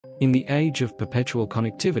In the age of perpetual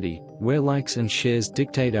connectivity, where likes and shares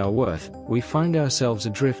dictate our worth, we find ourselves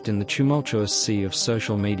adrift in the tumultuous sea of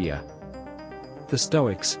social media. The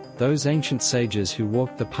Stoics, those ancient sages who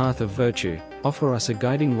walked the path of virtue, offer us a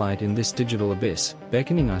guiding light in this digital abyss,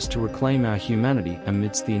 beckoning us to reclaim our humanity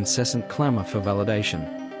amidst the incessant clamor for validation.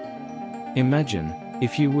 Imagine,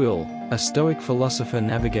 if you will, a Stoic philosopher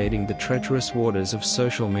navigating the treacherous waters of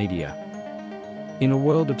social media. In a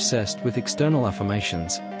world obsessed with external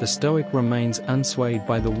affirmations, the Stoic remains unswayed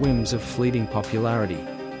by the whims of fleeting popularity.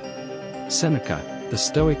 Seneca, the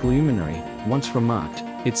Stoic luminary, once remarked,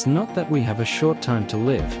 "It's not that we have a short time to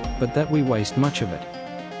live, but that we waste much of it."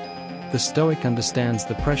 The Stoic understands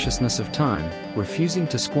the preciousness of time, refusing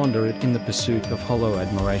to squander it in the pursuit of hollow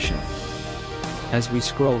admiration. As we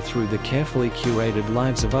scroll through the carefully curated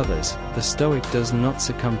lives of others, the Stoic does not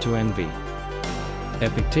succumb to envy.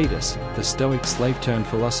 Epictetus, the Stoic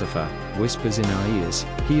slave-turned-philosopher, whispers in our ears,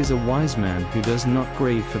 "He is a wise man who does not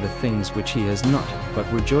grieve for the things which he has not,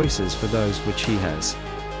 but rejoices for those which he has."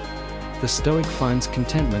 The Stoic finds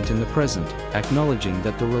contentment in the present, acknowledging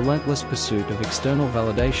that the relentless pursuit of external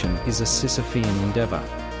validation is a Sisyphean endeavor.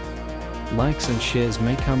 Likes and shares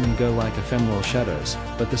may come and go like ephemeral shadows,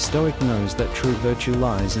 but the Stoic knows that true virtue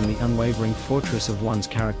lies in the unwavering fortress of one's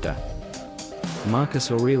character. Marcus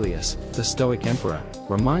Aurelius, the Stoic emperor,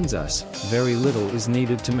 reminds us, "Very little is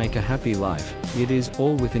needed to make a happy life, it is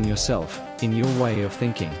all within yourself, in your way of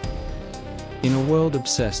thinking." In a world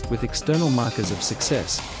obsessed with external markers of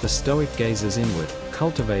success, the Stoic gazes inward,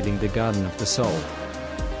 cultivating the garden of the soul.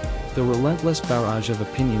 The relentless barrage of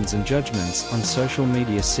opinions and judgments on social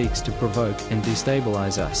media seeks to provoke and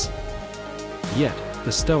destabilize us. Yet,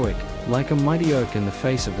 the Stoic, like a mighty oak in the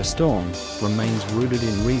face of a storm, remains rooted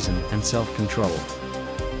in reason and self-control.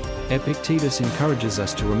 Epictetus encourages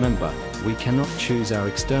us to remember, we cannot choose our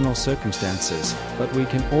external circumstances, but we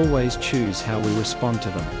can always choose how we respond to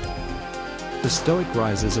them. The Stoic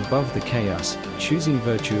rises above the chaos, choosing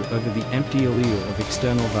virtue over the empty allure of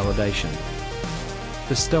external validation.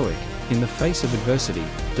 The Stoic, in the face of adversity,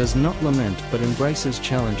 does not lament but embraces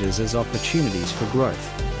challenges as opportunities for growth.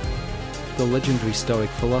 The legendary Stoic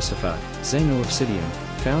philosopher, Zeno of Citium,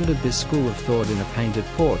 founded this school of thought in a painted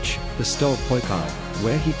porch, the Stoic,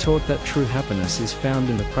 where he taught that true happiness is found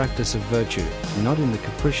in the practice of virtue, not in the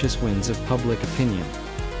capricious winds of public opinion.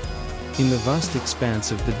 In the vast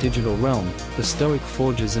expanse of the digital realm, the Stoic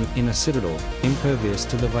forges an inner citadel, impervious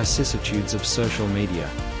to the vicissitudes of social media.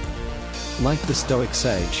 Like the Stoic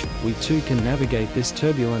sage, we too can navigate this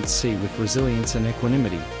turbulent sea with resilience and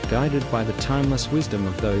equanimity, guided by the timeless wisdom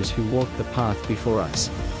of those who walked the path before us.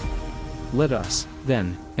 Let us,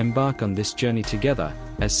 then, embark on this journey together,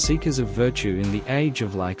 as seekers of virtue in the age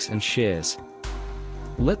of likes and shares.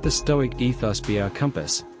 Let the Stoic ethos be our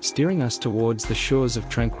compass, steering us towards the shores of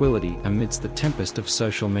tranquility amidst the tempest of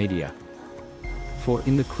social media. For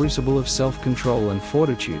in the crucible of self-control and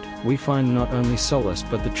fortitude, we find not only solace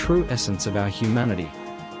but the true essence of our humanity.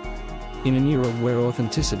 In an era where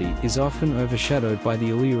authenticity is often overshadowed by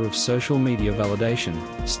the allure of social media validation,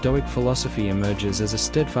 Stoic philosophy emerges as a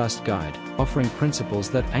steadfast guide, offering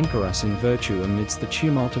principles that anchor us in virtue amidst the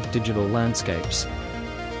tumult of digital landscapes.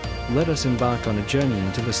 Let us embark on a journey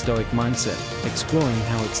into the Stoic mindset, exploring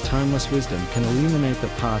how its timeless wisdom can illuminate the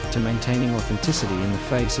path to maintaining authenticity in the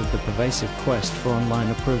face of the pervasive quest for online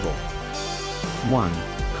approval. 1.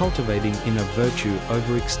 Cultivating inner virtue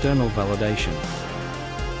over external validation.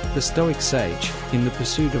 The Stoic sage, in the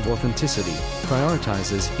pursuit of authenticity,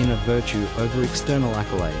 prioritizes inner virtue over external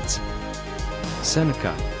accolades.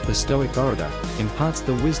 Seneca, the Stoic orator, imparts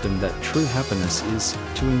the wisdom that true happiness is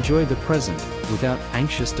to enjoy the present, without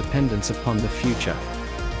anxious dependence upon the future.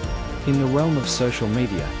 In the realm of social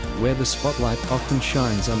media, where the spotlight often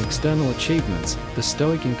shines on external achievements, the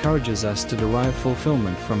Stoic encourages us to derive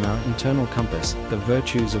fulfillment from our internal compass, the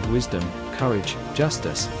virtues of wisdom, courage,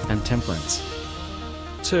 justice, and temperance.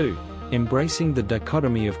 2. Embracing the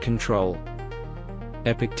dichotomy of control.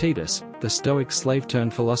 Epictetus, the Stoic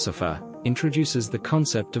slave-turned-philosopher, introduces the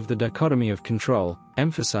concept of the dichotomy of control,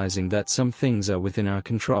 emphasizing that some things are within our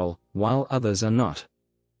control, while others are not.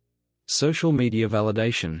 Social media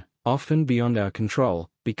validation, often beyond our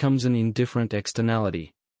control, becomes an indifferent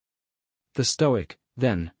externality. The Stoic,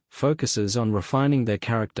 then, focuses on refining their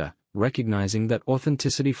character, recognizing that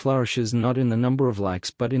authenticity flourishes not in the number of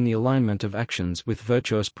likes but in the alignment of actions with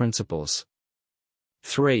virtuous principles.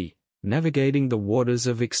 3. Navigating the waters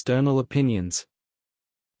of external opinions.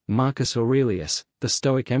 Marcus Aurelius, the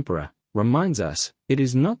Stoic emperor, reminds us, "It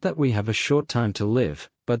is not that we have a short time to live,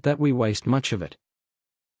 but that we waste much of it."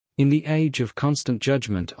 In the age of constant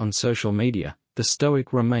judgment on social media, the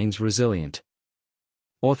Stoic remains resilient.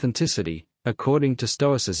 Authenticity, according to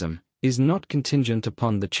Stoicism, is not contingent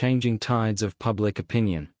upon the changing tides of public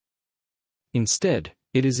opinion. Instead,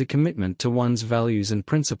 it is a commitment to one's values and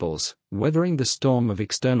principles, weathering the storm of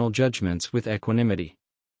external judgments with equanimity.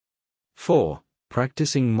 4.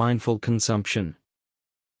 Practicing mindful consumption.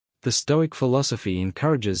 The Stoic philosophy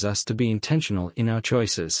encourages us to be intentional in our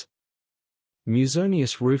choices.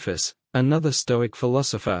 Musonius Rufus, another Stoic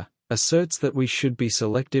philosopher, asserts that we should be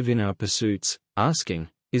selective in our pursuits, asking,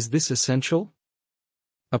 "Is this essential?"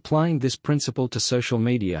 Applying this principle to social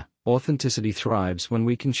media, authenticity thrives when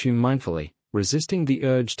we consume mindfully, resisting the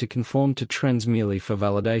urge to conform to trends merely for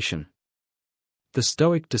validation. The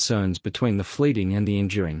Stoic discerns between the fleeting and the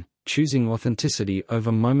enduring, choosing authenticity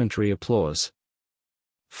over momentary applause.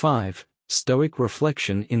 5. Stoic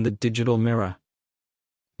reflection in the digital mirror.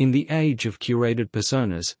 In the age of curated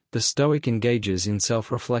personas, the Stoic engages in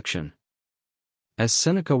self-reflection. As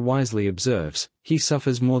Seneca wisely observes, he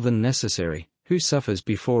suffers more than necessary, who suffers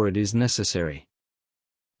before it is necessary.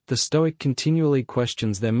 The Stoic continually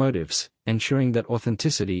questions their motives, ensuring that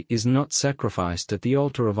authenticity is not sacrificed at the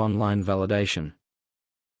altar of online validation.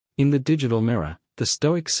 In the digital mirror, the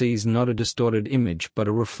Stoic sees not a distorted image but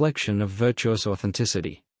a reflection of virtuous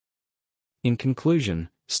authenticity. In conclusion,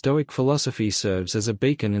 Stoic philosophy serves as a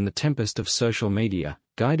beacon in the tempest of social media,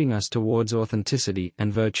 guiding us towards authenticity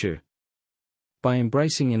and virtue. By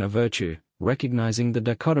embracing inner virtue, recognizing the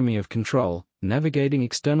dichotomy of control, navigating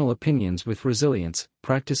external opinions with resilience,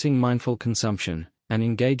 practicing mindful consumption, and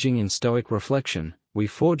engaging in Stoic reflection, we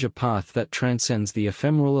forge a path that transcends the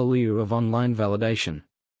ephemeral allure of online validation.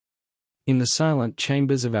 In the silent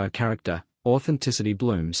chambers of our character, authenticity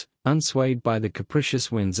blooms, unswayed by the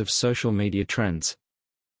capricious winds of social media trends.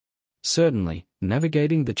 Certainly,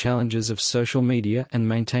 navigating the challenges of social media and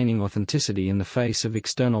maintaining authenticity in the face of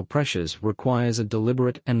external pressures requires a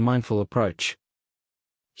deliberate and mindful approach.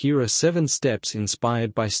 Here are 7 steps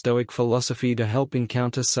inspired by Stoic philosophy to help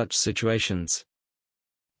encounter such situations.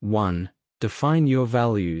 1. Define your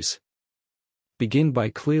values. Begin by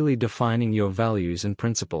clearly defining your values and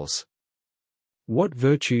principles. What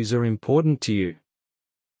virtues are important to you?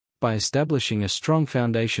 By establishing a strong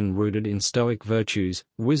foundation rooted in Stoic virtues,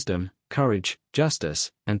 wisdom, courage,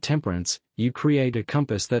 justice, and temperance, you create a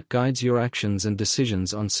compass that guides your actions and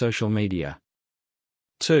decisions on social media.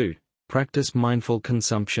 2. Practice mindful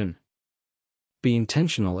consumption. Be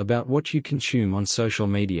intentional about what you consume on social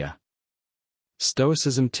media.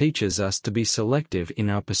 Stoicism teaches us to be selective in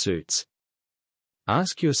our pursuits.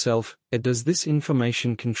 Ask yourself, does this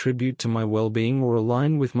information contribute to my well-being or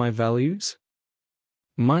align with my values?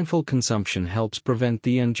 Mindful consumption helps prevent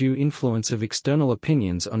the undue influence of external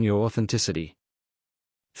opinions on your authenticity.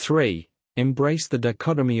 3. Embrace the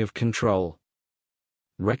dichotomy of control.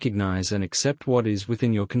 Recognize and accept what is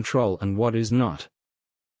within your control and what is not.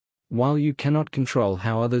 While you cannot control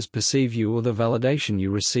how others perceive you or the validation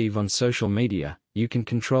you receive on social media, you can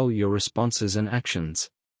control your responses and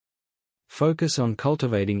actions. Focus on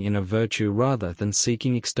cultivating inner virtue rather than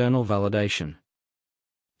seeking external validation.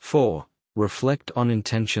 4. Reflect on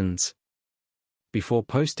intentions. Before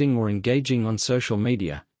posting or engaging on social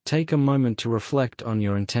media, take a moment to reflect on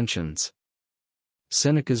your intentions.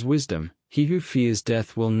 Seneca's wisdom, "He who fears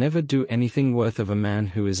death will never do anything worth of a man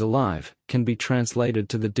who is alive," can be translated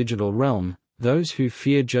to the digital realm. Those who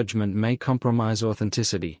fear judgment may compromise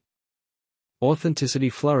authenticity. Authenticity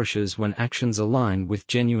flourishes when actions align with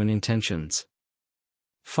genuine intentions.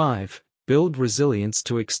 5. Build resilience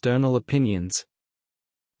to external opinions.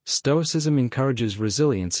 Stoicism encourages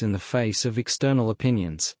resilience in the face of external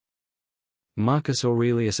opinions. Marcus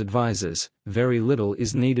Aurelius advises, "Very little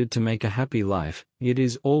is needed to make a happy life, it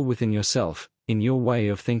is all within yourself, in your way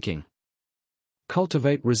of thinking."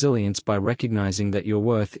 Cultivate resilience by recognizing that your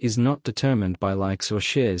worth is not determined by likes or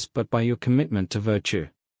shares but by your commitment to virtue.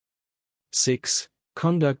 6.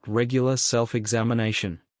 Conduct regular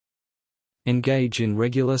self-examination. Engage in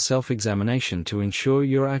regular self-examination to ensure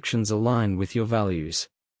your actions align with your values.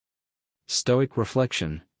 Stoic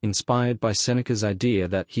reflection, inspired by Seneca's idea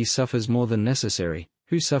that he suffers more than necessary,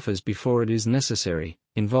 who suffers before it is necessary,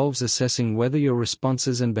 involves assessing whether your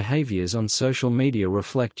responses and behaviors on social media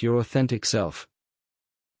reflect your authentic self.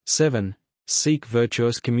 7. Seek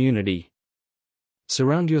virtuous community.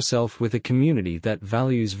 Surround yourself with a community that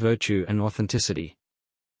values virtue and authenticity.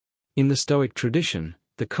 In the Stoic tradition,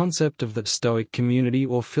 the concept of the Stoic community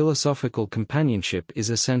or philosophical companionship is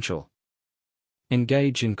essential.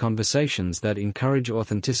 Engage in conversations that encourage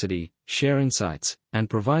authenticity, share insights, and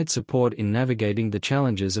provide support in navigating the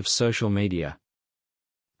challenges of social media.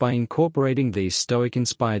 By incorporating these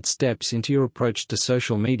Stoic-inspired steps into your approach to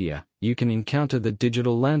social media, you can encounter the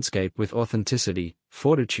digital landscape with authenticity,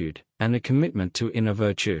 fortitude, and a commitment to inner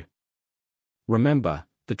virtue. Remember,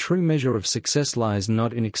 the true measure of success lies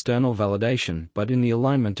not in external validation but in the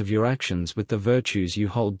alignment of your actions with the virtues you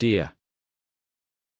hold dear.